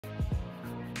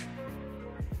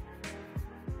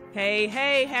Hey,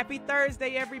 hey, happy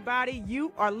Thursday, everybody.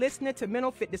 You are listening to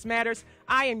Mental Fitness Matters.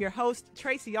 I am your host,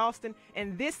 Tracy Alston,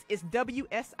 and this is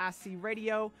WSIC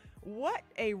Radio. What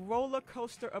a roller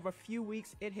coaster of a few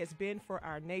weeks it has been for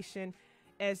our nation.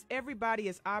 As everybody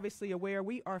is obviously aware,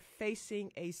 we are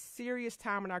facing a serious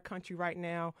time in our country right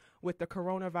now with the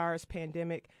coronavirus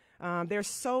pandemic. There's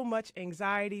so much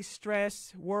anxiety,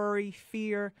 stress, worry,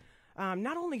 fear,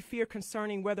 not only fear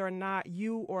concerning whether or not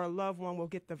you or a loved one will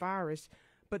get the virus,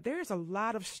 but there's a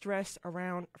lot of stress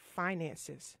around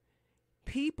finances.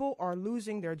 People are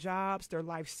losing their jobs, their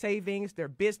life savings, their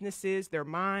businesses, their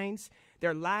minds,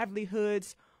 their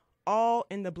livelihoods, all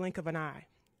in the blink of an eye.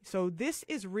 So this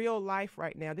is real life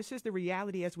right now. This is the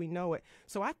reality as we know it.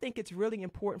 So I think it's really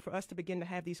important for us to begin to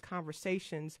have these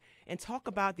conversations and talk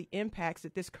about the impacts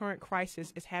that this current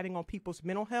crisis is having on people's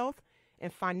mental health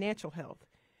and financial health,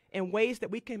 and ways that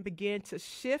we can begin to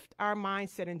shift our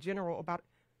mindset in general about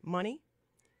money,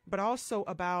 but also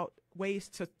about ways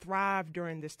to thrive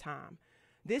during this time.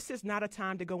 This is not a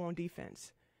time to go on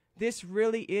defense. This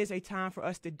really is a time for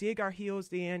us to dig our heels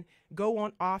in, go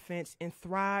on offense, and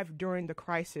thrive during the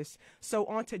crisis. So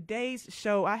on today's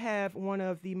show, I have one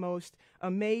of the most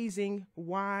amazing,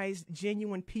 wise,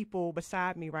 genuine people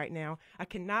beside me right now. I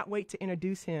cannot wait to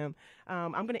introduce him.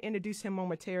 I'm going to introduce him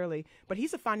momentarily, but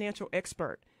he's a financial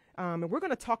expert. And we're going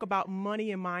to talk about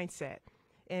money and mindset.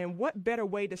 And what better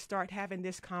way to start having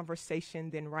this conversation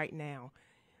than right now?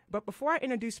 But before I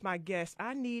introduce my guest,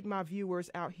 I need my viewers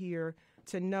out here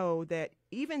to know that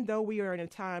even though we are in a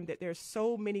time that there's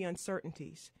so many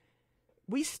uncertainties,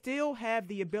 we still have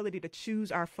the ability to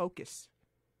choose our focus.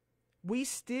 We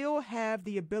still have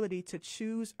the ability to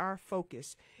choose our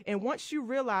focus. And once you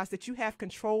realize that you have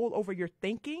control over your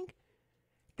thinking,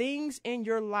 things in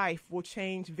your life will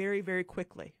change very, very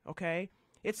quickly, okay?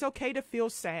 It's okay to feel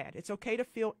sad. It's okay to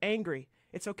feel angry.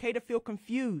 It's okay to feel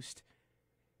confused.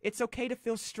 It's okay to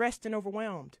feel stressed and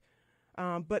overwhelmed.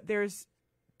 But there's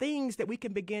things that we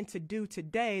can begin to do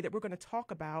today that we're going to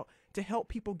talk about to help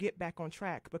people get back on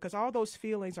track, because all those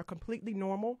feelings are completely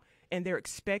normal and they're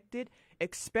expected,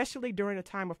 especially during a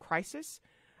time of crisis.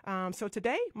 So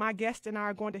today, my guest and I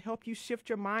are going to help you shift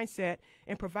your mindset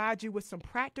and provide you with some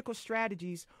practical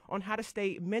strategies on how to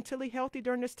stay mentally healthy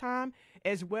during this time,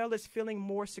 as well as feeling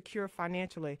more secure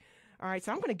financially. All right,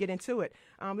 so I'm going to get into it.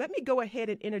 Let me go ahead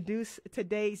and introduce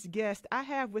today's guest. I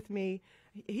have with me,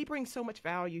 he brings so much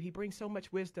value. He brings so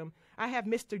much wisdom. I have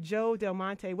Mr. Joe Del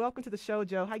Monte. Welcome to the show,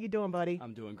 Joe. How you doing, buddy?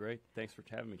 I'm doing great. Thanks for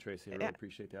having me, Tracy. I really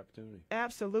appreciate the opportunity.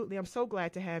 Absolutely. I'm so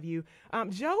glad to have you.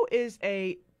 Joe is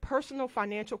a personal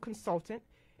financial consultant,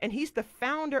 and he's the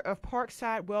founder of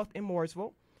Parkside Wealth in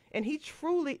Mooresville. And he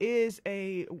truly is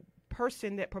a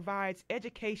person that provides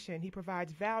education, he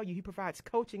provides value, he provides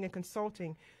coaching and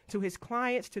consulting to his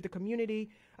clients, to the community,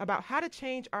 about how to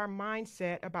change our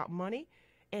mindset about money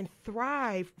and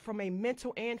thrive from a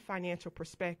mental and financial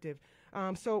perspective.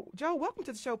 So, Joe, welcome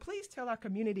to the show. Please tell our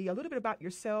community a little bit about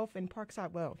yourself and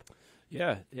Parkside Wealth.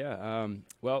 Yeah.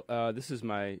 This is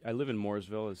I live in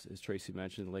Mooresville, as Tracy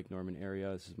mentioned, the Lake Norman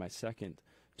area. This is my second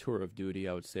tour of duty,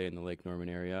 I would say, in the Lake Norman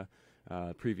area.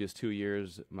 Previous 2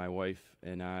 years, my wife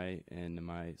and I and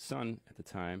my son at the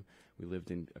time, we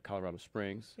lived in Colorado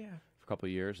Springs for a couple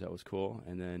of years. That was cool.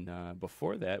 And then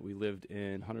before that, we lived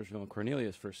in Huntersville and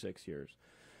Cornelius for 6 years.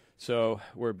 So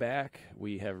we're back.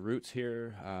 We have roots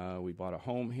here. We bought a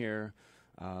home here.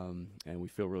 And we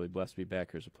feel really blessed to be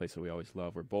back here. It's a place that we always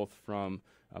love. We're both from,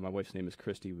 my wife's name is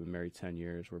Christy. We've been married 10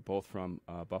 years. We're both from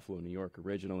Buffalo, New York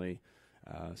originally.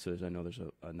 So I know there's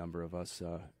a number of us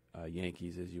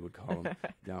Yankees, as you would call them,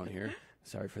 down here.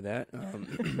 Sorry for that.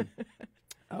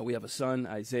 We have a son,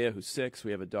 Isaiah, who's 6.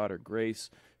 We have a daughter,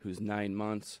 Grace, who's 9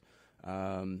 months.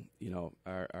 Our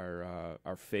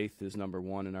faith is number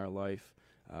one in our life.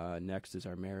 Next is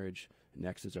our marriage.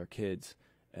 Next is our kids.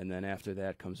 And then after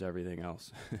that comes everything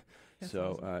else.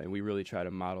 So, awesome. And we really try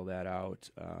to model that out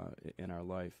in our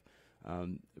life.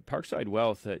 Parkside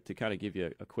Wealth, to kind of give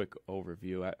you a quick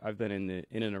overview, I've been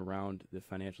in and around the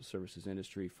financial services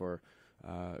industry for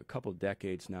a couple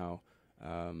decades now.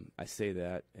 I say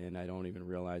that, and I don't even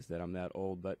realize that I'm that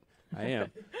old, but I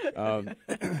am.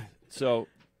 So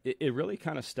it really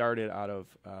kind of started out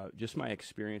of just my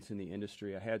experience in the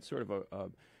industry. I had sort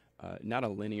of not a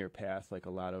linear path like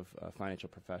a lot of financial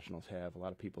professionals have. A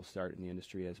lot of people start in the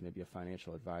industry as maybe a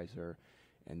financial advisor,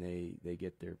 and they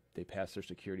pass their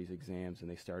securities exams, and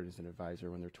they start as an advisor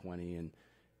when they're 20, and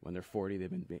when they're 40, they've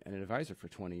been an advisor for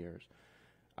 20 years.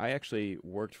 I actually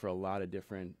worked for a lot of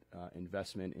different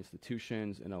investment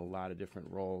institutions in a lot of different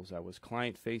roles. I was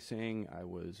client-facing, I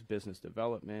was business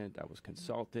development, I was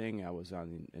consulting, I was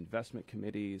on investment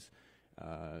committees,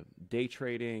 day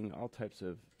trading, all types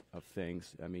of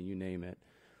things. I mean, you name it.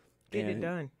 Getting it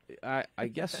done. I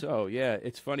guess so, yeah.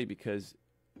 It's funny because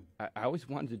I always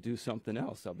wanted to do something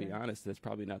else. I'll be honest. That's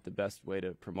probably not the best way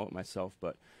to promote myself,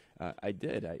 but I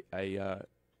did.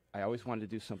 I always wanted to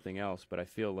do something else, but I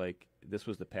feel like this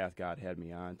was the path God had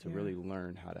me on to really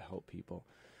learn how to help people.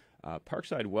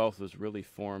 Parkside Wealth was really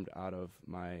formed out of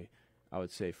my, I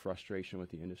would say, frustration with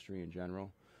the industry in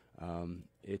general.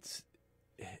 It's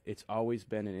always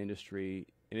been an industry,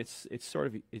 and it's sort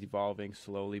of evolving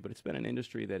slowly, but it's been an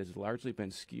industry that has largely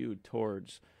been skewed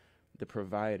towards the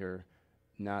provider,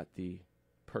 not the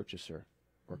purchaser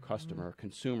or customer or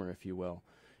consumer, if you will.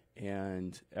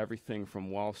 And everything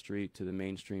from Wall Street to the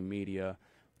mainstream media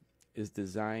is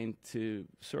designed to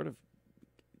sort of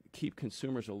keep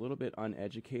consumers a little bit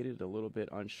uneducated, a little bit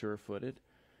unsure-footed.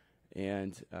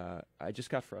 And I just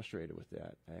got frustrated with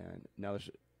that. And now there's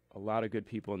a lot of good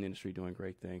people in the industry doing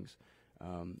great things.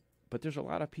 But there's a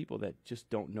lot of people that just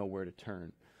don't know where to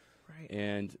turn. Right.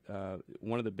 And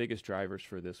one of the biggest drivers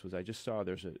for this was I just saw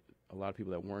there's a lot of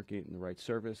people that weren't getting the right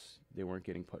service. They weren't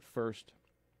getting put first.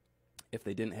 If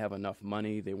they didn't have enough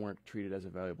money, they weren't treated as a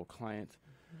valuable client.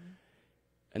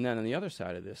 And then on the other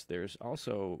side of this, there's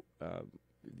also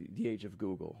the age of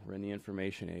Google. We're in the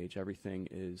information age. Everything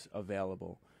is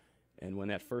available. And when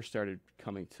that first started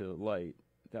coming to light,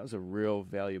 that was a real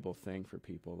valuable thing for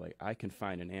people. Like, I can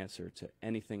find an answer to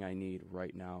anything I need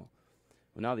right now.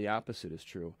 Well, now the opposite is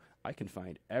true. I can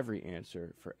find every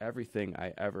answer for everything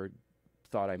I ever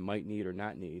thought I might need or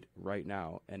not need right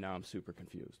now, and now I'm super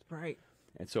confused. Right.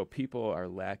 And so people are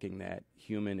lacking that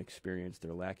human experience.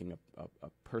 They're lacking a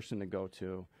person to go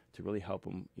to really help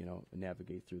them,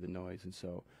 navigate through the noise. And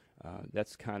so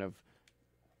that's kind of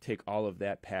take all of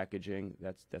that packaging.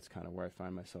 That's kind of where I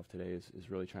find myself today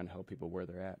is really trying to help people where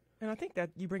they're at. And I think that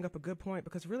you bring up a good point,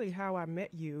 because really how I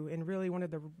met you, and really one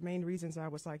of the main reasons I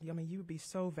was like, you would be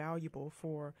so valuable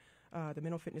for the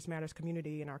Mental Fitness Matters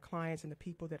community and our clients and the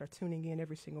people that are tuning in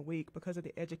every single week, because of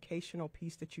the educational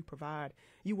piece that you provide.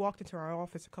 You walked into our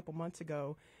office a couple months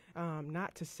ago,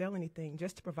 not to sell anything,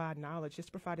 just to provide knowledge, just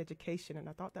to provide education. And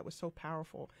I thought that was so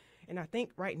powerful. And I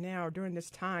think right now during this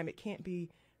time,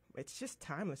 it's just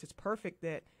timeless. It's perfect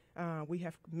that we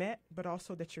have met, but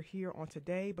also that you're here on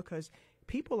today, because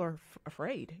people are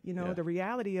afraid. The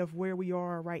reality of where we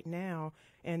are right now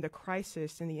and the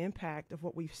crisis and the impact of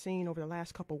what we've seen over the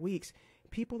last couple of weeks,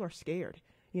 people are scared,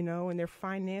 and their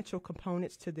financial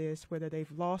components to this, whether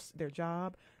they've lost their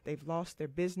job, they've lost their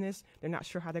business, they're not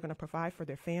sure how they're going to provide for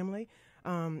their family.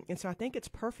 And so I think it's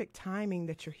perfect timing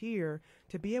that you're here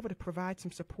to be able to provide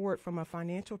some support from a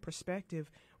financial perspective.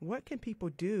 What can people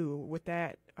do with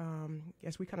that,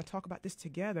 as we kind of talk about this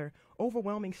together?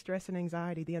 Overwhelming stress and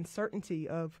anxiety, the uncertainty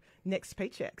of next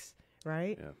paychecks,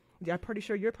 right? Yeah. I'm pretty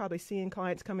sure you're probably seeing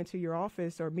clients come into your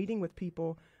office or meeting with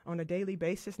people on a daily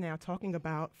basis now talking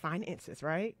about finances,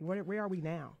 right? Where are we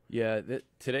now? Yeah,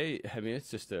 today,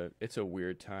 it's a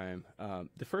weird time.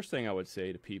 The first thing I would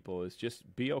say to people is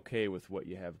just be okay with what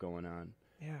you have going on.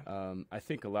 Yeah. I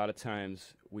think a lot of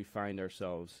times we find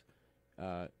ourselves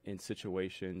in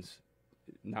situations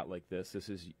not like this. This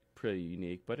is pretty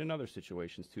unique, but in other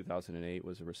situations, 2008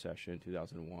 was a recession,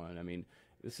 2001. I mean,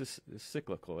 this is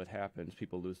cyclical. It happens.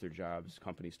 People lose their jobs,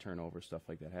 companies turn over, stuff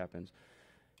like that happens.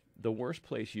 The worst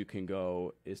place you can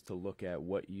go is to look at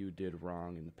what you did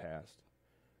wrong in the past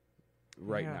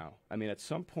right now. I mean, at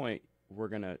some point, we're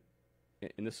going to,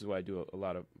 and this is why I do a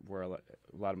lot of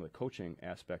the coaching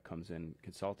aspect comes in,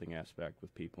 consulting aspect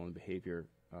with people and behavior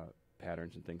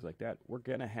patterns and things like that. We're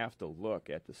going to have to look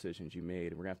at decisions you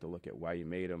made. We're going to have to look at why you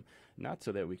made them, not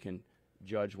so that we can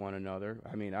judge one another.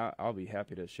 I mean, I'll be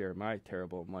happy to share my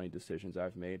terrible money decisions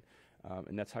I've made,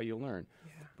 and that's how you learn.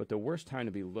 Yeah. But the worst time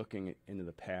to be looking into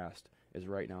the past is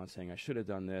right now and saying, I should have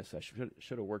done this. I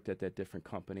should have worked at that different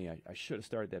company. I should have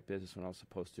started that business when I was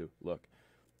supposed to. Look,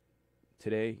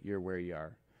 today you're where you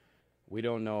are. We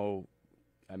don't know.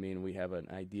 I mean, we have an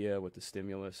idea what the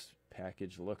stimulus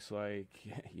package looks like.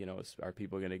 Are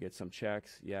people going to get some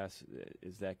checks? Yes.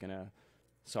 Is that going to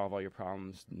solve all your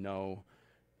problems? No.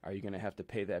 Are you going to have to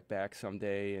pay that back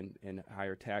someday and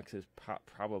higher taxes?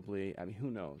 Probably. I mean, who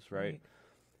knows, right?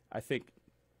 I think,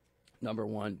 number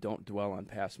one, don't dwell on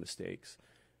past mistakes.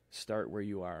 Start where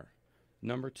you are.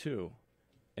 Number two,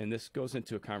 and this goes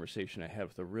into a conversation I had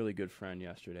with a really good friend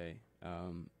yesterday,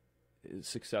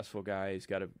 successful guy. He's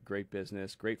got a great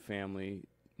business, great family,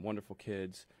 wonderful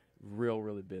kids,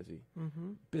 really busy.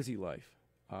 Busy life.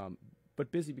 But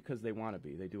busy because they want to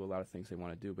be. They do a lot of things they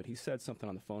want to do. But he said something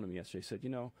on the phone to me yesterday. He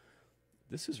said,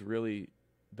 this has really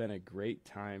been a great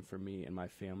time for me and my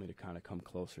family to kind of come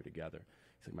closer together.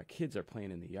 He's like, my kids are playing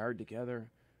in the yard together.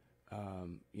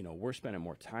 We're spending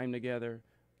more time together.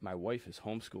 My wife is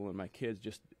homeschooling my kids,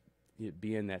 just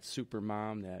being that super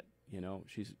mom that,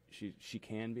 she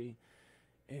can be.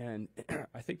 And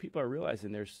I think people are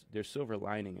realizing there's silver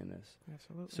lining in this.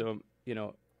 Absolutely. So,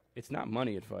 it's not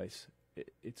money advice.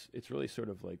 It's really sort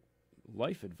of like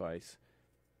life advice.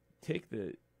 Take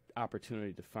the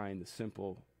opportunity to find the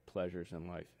simple pleasures in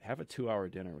life. Have a 2-hour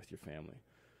dinner with your family.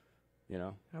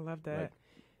 I love that. Like,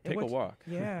 take a walk.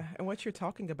 Yeah, and what you're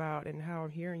talking about and how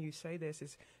I'm hearing you say this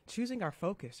is choosing our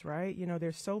focus, right?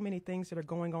 There's so many things that are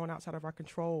going on outside of our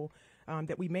control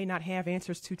that we may not have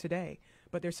answers to today,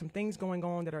 but there's some things going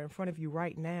on that are in front of you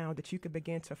right now that you could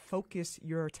begin to focus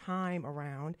your time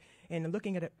around and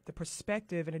looking at the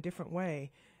perspective in a different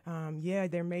way.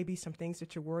 There may be some things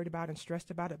that you're worried about and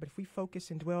stressed about it, but if we focus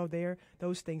and dwell there,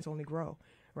 those things only grow,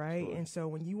 right? Absolutely. And so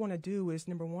what you want to do is,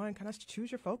 number one, kind of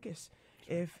choose your focus.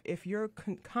 Sure. If you're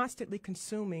constantly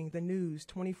consuming the news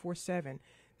 24/7,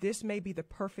 this may be the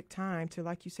perfect time to,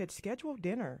 like you said, schedule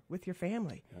dinner with your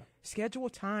family. Yeah. Schedule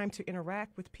time to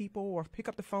interact with people or pick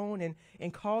up the phone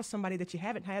and call somebody that you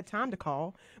haven't had time to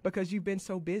call because you've been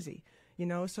so busy.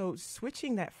 So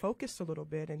switching that focus a little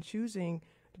bit and choosing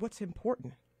what's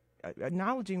important.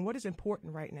 Acknowledging what is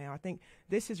important right now. I think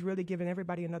this has really given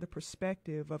everybody another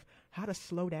perspective of how to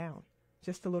slow down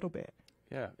just a little bit.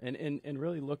 Yeah, and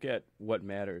really look at what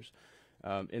matters.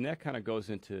 And that kind of goes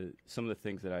into some of the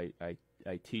things that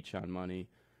I teach on money.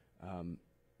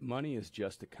 Money is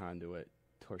just a conduit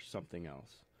towards something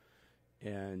else.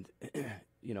 And,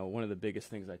 one of the biggest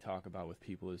things I talk about with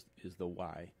people is the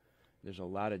why. There's a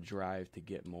lot of drive to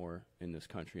get more in this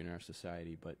country, in our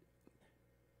society, but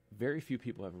very few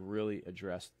people have really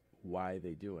addressed why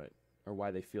they do it, or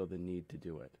why they feel the need to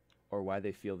do it, or why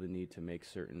they feel the need to make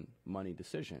certain money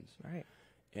decisions. Right.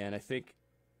 And I think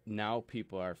now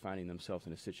people are finding themselves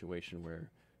in a situation where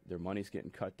their money's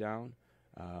getting cut down,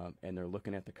 and they're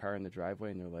looking at the car in the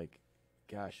driveway, and they're like,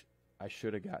 gosh, I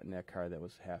should have gotten that car that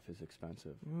was half as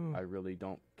expensive. I really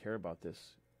don't care about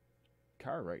this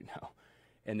car right now.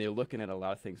 And they're looking at a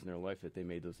lot of things in their life that they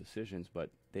made those decisions, but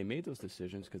they made those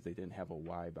decisions because they didn't have a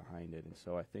why behind it. And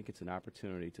so I think it's an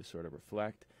opportunity to sort of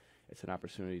reflect. It's an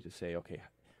opportunity to say, okay,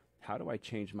 how do I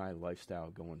change my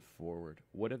lifestyle going forward?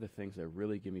 What are the things that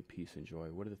really give me peace and joy?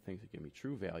 What are the things that give me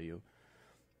true value?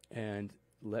 And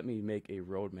let me make a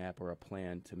roadmap or a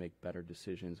plan to make better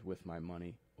decisions with my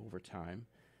money over time.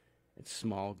 It's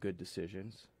small, good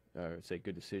decisions,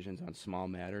 good decisions on small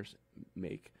matters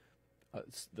make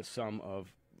the sum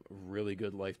of really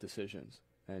good life decisions.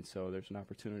 And so there's an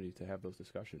opportunity to have those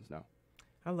discussions now.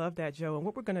 I love that, Joe. And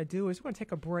what we're going to do is we're going to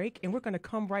take a break, and we're going to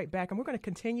come right back, and we're going to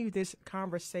continue this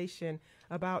conversation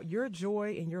about your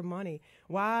joy and your money.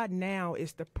 Why now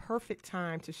is the perfect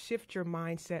time to shift your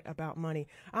mindset about money.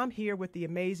 I'm here with the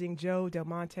amazing Joe Del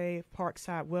Monte of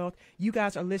Parkside Wealth. You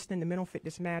guys are listening to Mental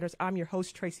Fitness Matters. I'm your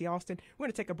host, Tracy Alston. We're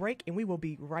going to take a break, and we will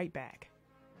be right back.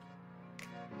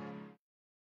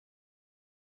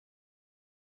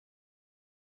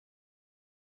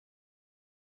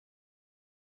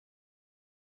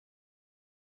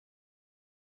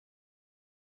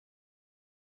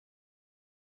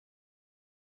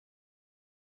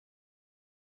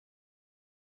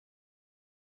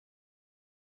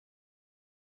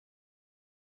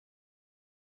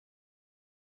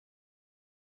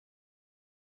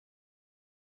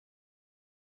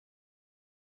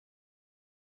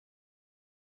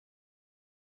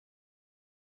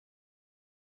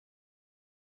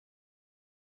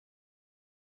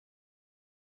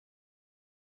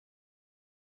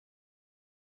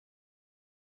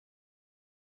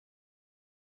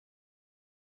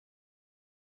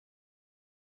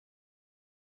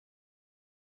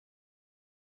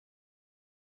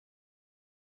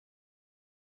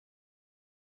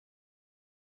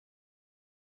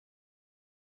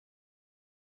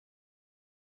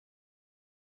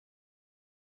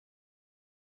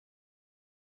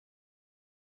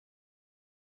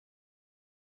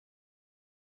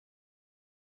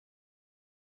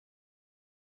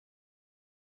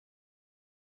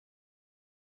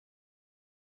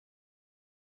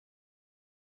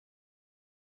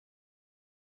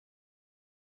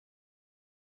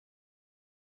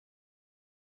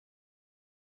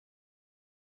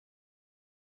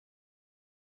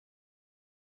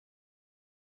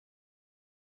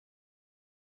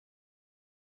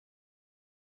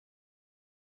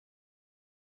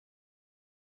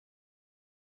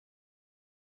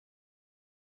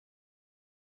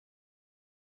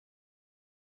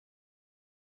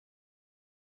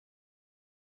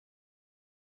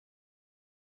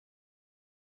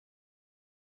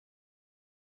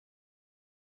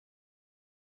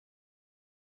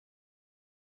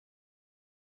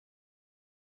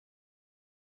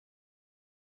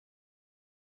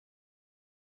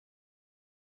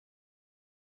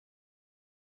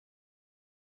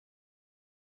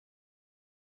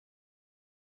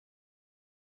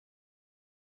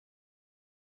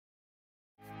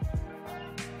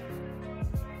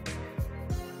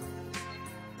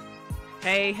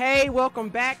 Hey, hey, welcome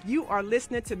back. You are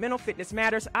listening to Mental Fitness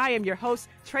Matters. I am your host,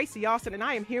 Tracy Alston, and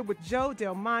I am here with Joe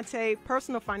Del Monte,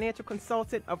 personal financial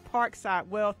consultant of Parkside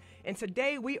Wealth. And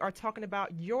today we are talking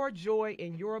about your joy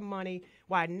in your money,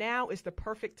 why now is the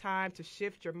perfect time to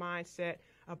shift your mindset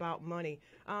about money.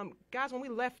 Guys, when we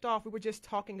left off, we were just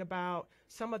talking about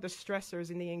some of the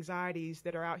stressors and the anxieties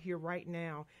that are out here right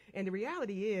now. And the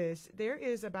reality is there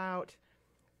is about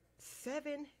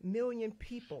 7 million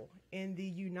people in the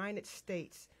United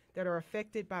States that are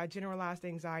affected by generalized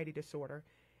anxiety disorder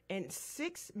and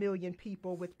 6 million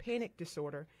people with panic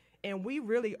disorder. And we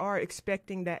really are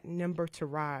expecting that number to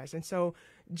rise. And so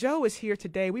Joe is here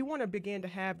today. We want to begin to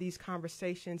have these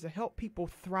conversations to help people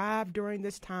thrive during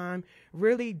this time,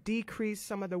 really decrease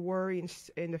some of the worry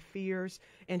and the fears,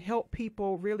 and help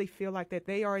people really feel like that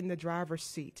they are in the driver's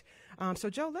seat. So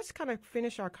Joe, let's kind of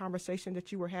finish our conversation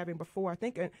that you were having before. I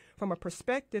think from a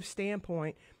perspective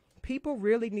standpoint, people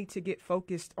really need to get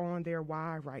focused on their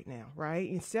why right now, right?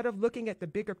 Instead of looking at the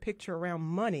bigger picture around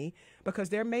money, because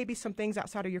there may be some things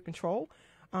outside of your control,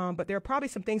 but there are probably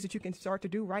some things that you can start to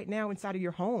do right now inside of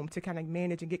your home to kind of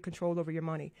manage and get control over your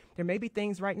money. There may be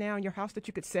things right now in your house that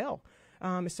you could sell.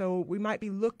 So we might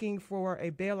be looking for a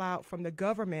bailout from the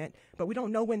government, but we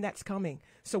don't know when that's coming.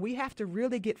 So we have to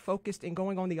really get focused in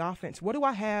going on the offense. What do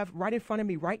I have right in front of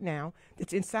me right now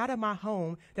that's inside of my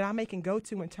home that I can go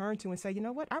to and turn to and say, you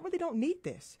know what, I really don't need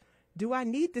this. Do I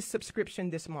need this subscription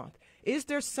this month? Is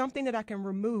there something that I can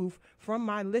remove from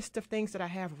my list of things that I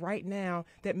have right now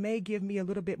that may give me a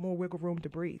little bit more wiggle room to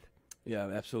breathe? Yeah,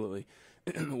 absolutely.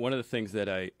 One of the things that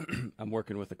I'm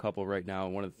working with a couple right now,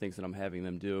 and one of the things that I'm having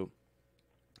them do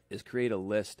is create a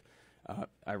list.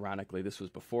 Ironically, this was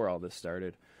before all this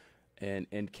started,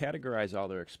 and categorize all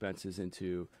their expenses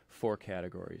into 4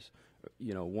 categories.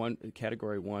 You know,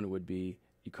 category 1 would be,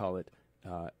 you call it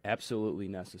absolutely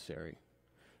necessary.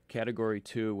 Category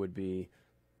 2 would be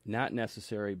not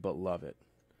necessary but love it,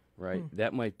 right?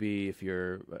 That might be if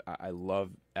I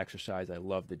love exercise, I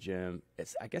love the gym.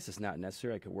 I guess it's not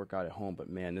necessary. I could work out at home, but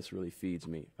man, this really feeds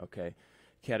me. Okay.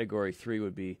 Category 3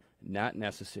 would be not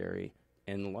necessary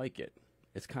and like it.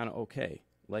 It's kind of okay.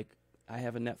 Like I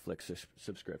have a Netflix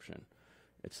subscription.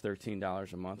 It's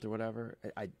 $13 a month or whatever.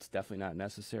 It's definitely not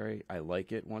necessary. I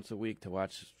like it once a week to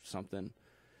watch something.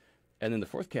 And then the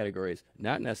 4th category is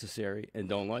not necessary and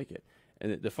don't like it.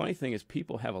 And the funny thing is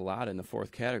people have a lot in the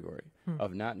 4th category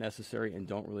of not necessary and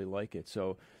don't really like it.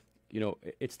 So, you know,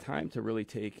 it's time to really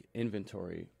take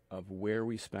inventory of where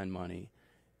we spend money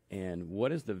and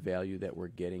what is the value that we're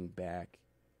getting back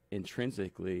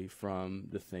intrinsically from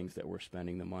the things that we're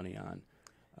spending the money on.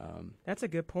 That's a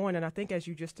good point. And I think as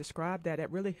you just described that,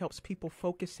 it really helps people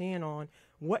focus in on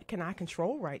what can I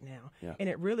control right now? Yeah. And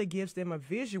it really gives them a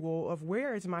visual of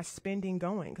where is my spending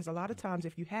going? Because a lot of times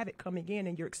if you have it coming in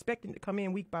and you're expecting it to come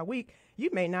in week by week, you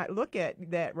may not look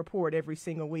at that report every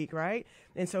single week, right?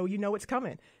 And so you know it's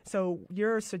coming. So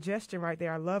your suggestion right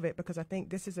there, I love it, because I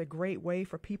think this is a great way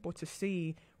for people to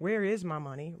see where is my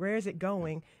money? Where is it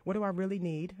going? What do I really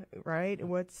need, right?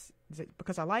 Is it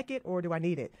because I like it or do I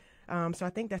need it? So I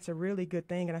think that's a really good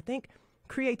thing. And I think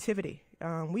creativity.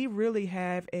 We really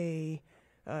have a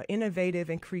innovative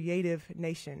and creative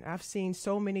nation. I've seen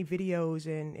so many videos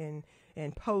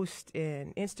and posts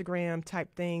and Instagram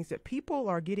type things that people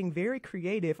are getting very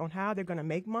creative on how they're going to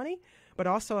make money, but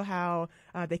also how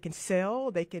they can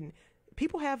sell.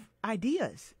 People have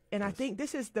ideas. And I think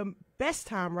this is the best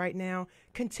time right now.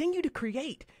 Continue to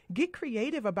create. Get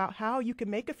creative about how you can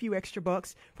make a few extra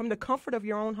bucks from the comfort of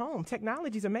your own home.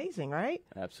 Technology is amazing, right?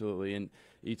 Absolutely. And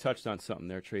you touched on something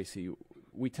there, Tracy.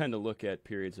 We tend to look at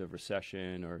periods of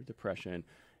recession or depression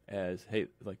as, hey,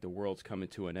 like the world's coming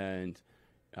to an end.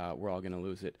 We're all going to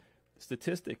lose it.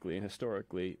 Statistically and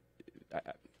historically,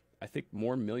 I think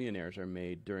more millionaires are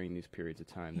made during these periods of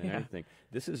time than anything.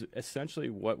 This is essentially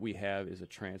what we have is a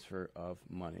transfer of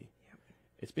money. Yep.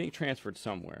 It's being transferred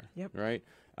somewhere, right?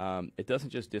 It doesn't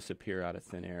just disappear out of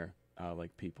thin air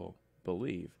like people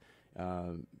believe.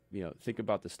 You know, think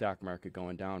about the stock market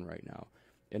going down right now.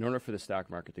 In order for the stock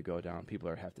market to go down, people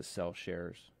have to sell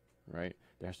shares, right?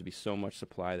 There has to be so much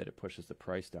supply that it pushes the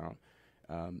price down.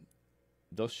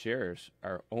 Those shares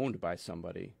are owned by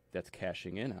somebody that's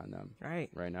cashing in on them right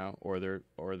now, or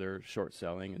they're short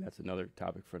selling, and that's another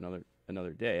topic for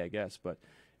another day, I guess. But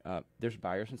there's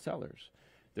buyers and sellers.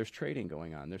 There's trading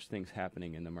going on. There's things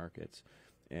happening in the markets.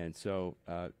 And so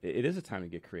it is a time to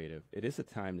get creative. It is a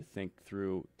time to think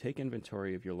through, take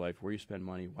inventory of your life, where you spend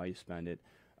money, why you spend it,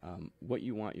 what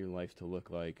you want your life to look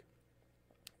like,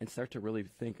 and start to really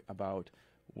think about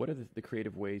what are the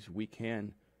creative ways we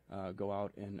can go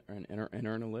out and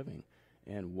earn a living.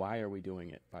 And why are we doing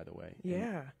it, by the way?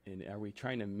 Yeah. And are we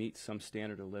trying to meet some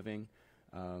standard of living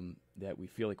that we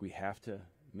feel like we have to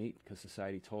meet because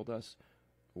society told us?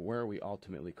 Where are we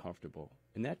ultimately comfortable?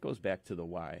 And that goes back to the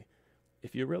why.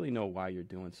 If you really know why you're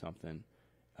doing something,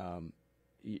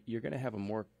 you're going to have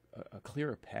a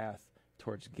clearer path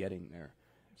towards getting there.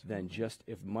 Absolutely. Than just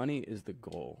if money is the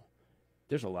goal.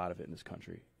 There's a lot of it in this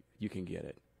country. You can get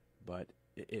it. But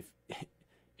if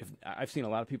I've seen a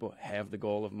lot of people have the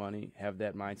goal of money, have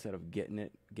that mindset of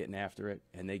getting after it,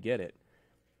 and they get it,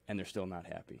 and they're still not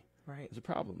happy. Right. There's a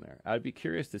problem there. I'd be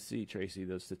curious to see, Tracy,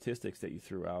 those statistics that you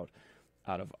threw out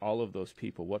of all of those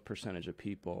people, what percentage of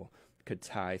people could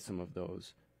tie some of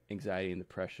those anxiety and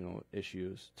depressional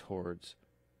issues towards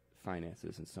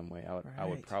finances in some way. I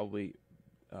would probably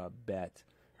bet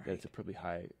that it's a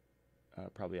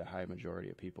probably a high majority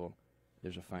of people.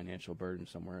 There's a financial burden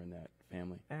somewhere in that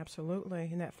family. Absolutely.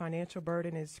 And that financial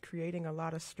burden is creating a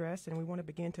lot of stress, and we want to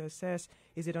begin to assess,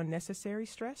 is it unnecessary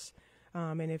stress?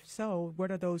 And if so,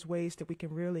 what are those ways that we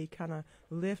can really kind of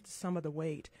lift some of the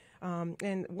weight?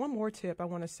 And one more tip I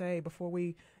want to say before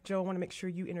Joe, I want to make sure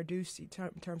you introduce in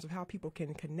terms of how people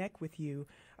can connect with you,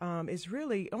 is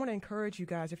really, I want to encourage you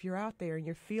guys, if you're out there and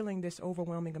you're feeling this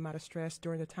overwhelming amount of stress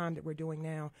during the time that we're doing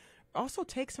now, also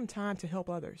take some time to help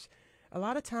others. A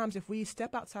lot of times if we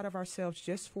step outside of ourselves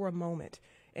just for a moment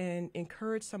and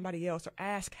encourage somebody else or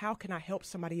ask, how can I help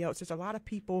somebody else? There's a lot of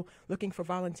people looking for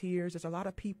volunteers. There's a lot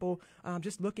of people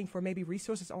just looking for maybe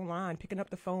resources online, picking up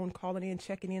the phone, calling in,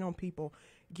 checking in on people.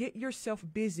 Get yourself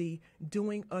busy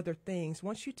doing other things.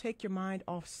 Once you take your mind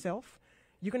off self,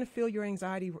 you're going to feel your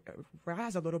anxiety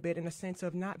rise a little bit in the sense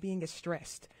of not being as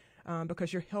stressed.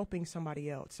 Because you're helping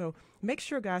somebody else. So make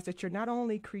sure, guys, that you're not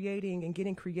only creating and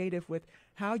getting creative with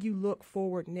how you look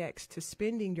forward next to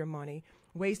spending your money,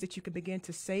 ways that you can begin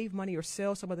to save money or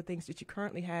sell some of the things that you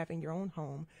currently have in your own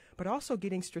home, but also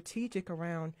getting strategic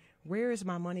around where is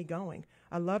my money going.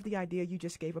 I love the idea you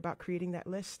just gave about creating that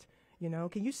list.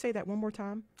 Can you say that one more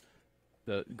time?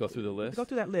 Go through the list? Go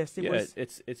through that list.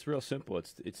 It's real simple.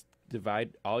 It's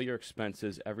divide all your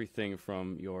expenses, everything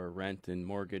from your rent and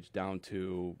mortgage down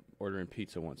to ordering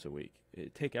pizza once a week.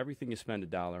 Take everything you spend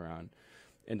 $1 on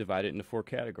and divide it into 4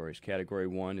 categories. Category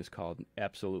 1 is called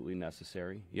absolutely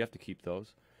necessary. You have to keep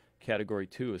those. Category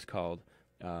 2 is called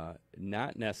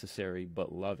not necessary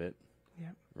but love it.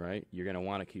 Yep. Right? You're going to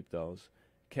want to keep those.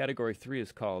 Category 3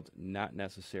 is called not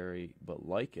necessary but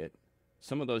like it.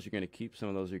 Some of those you're going to keep, some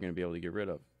of those you're going to be able to get rid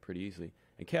of pretty easily.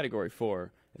 And category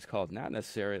 4 is called not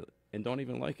necessary and don't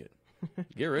even like it.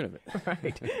 Get rid of it.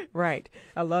 Right.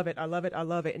 I love it.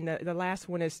 And the last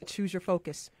one is choose your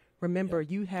focus. Remember,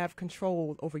 you have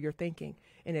control over your thinking.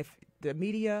 And if the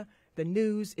media, the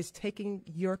news is taking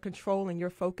your control and your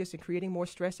focus and creating more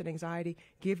stress and anxiety,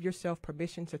 give yourself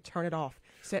permission to turn it off.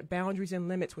 Set boundaries and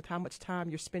limits with how much time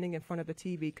you're spending in front of the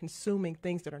TV, consuming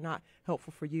things that are not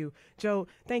helpful for you. Joe,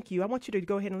 thank you. I want you to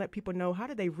go ahead and let people know, how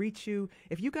do they reach you?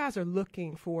 If you guys are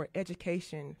looking for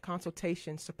education,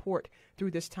 consultation, support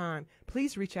through this time,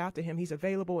 please reach out to him. He's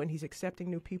available and he's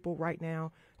accepting new people right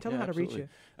now. Tell them how to reach you.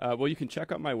 Well, you can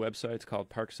check out my website. It's called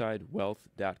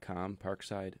parksidewealth.com,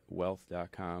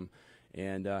 parksidewealth.com.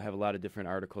 And I have a lot of different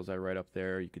articles I write up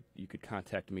there. You could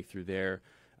contact me through there.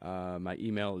 My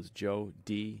email is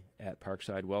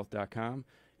joe.d@parksidewealth.com.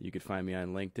 You could find me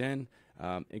on LinkedIn.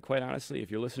 And quite honestly, if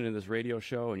you're listening to this radio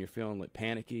show and you're feeling like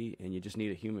panicky and you just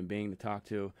need a human being to talk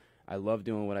to, I love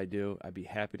doing what I do. I'd be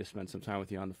happy to spend some time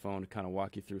with you on the phone to kind of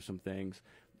walk you through some things,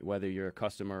 whether you're a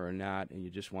customer or not, and you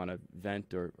just want to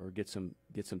vent or get some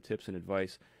tips and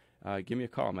advice. Give me a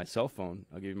call. My cell phone,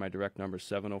 I'll give you my direct number,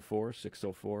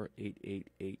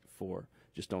 704-604-8884.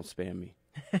 Just don't spam me.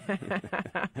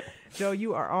 Joe,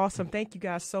 you are awesome. Thank you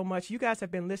guys so much. You guys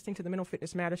have been listening to the Mental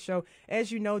Fitness Matters show.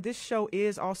 As you know, this show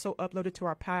is also uploaded to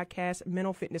our podcast,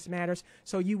 Mental Fitness Matters,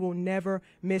 so you will never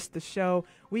miss the show.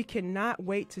 We cannot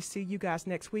wait to see you guys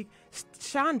next week.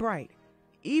 Shine bright.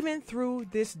 Even through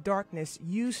this darkness,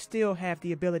 you still have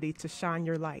the ability to shine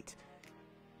your light.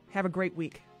 Have a great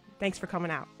week. Thanks for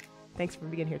coming out. Thanks for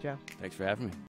being here, Joe. Thanks for having me.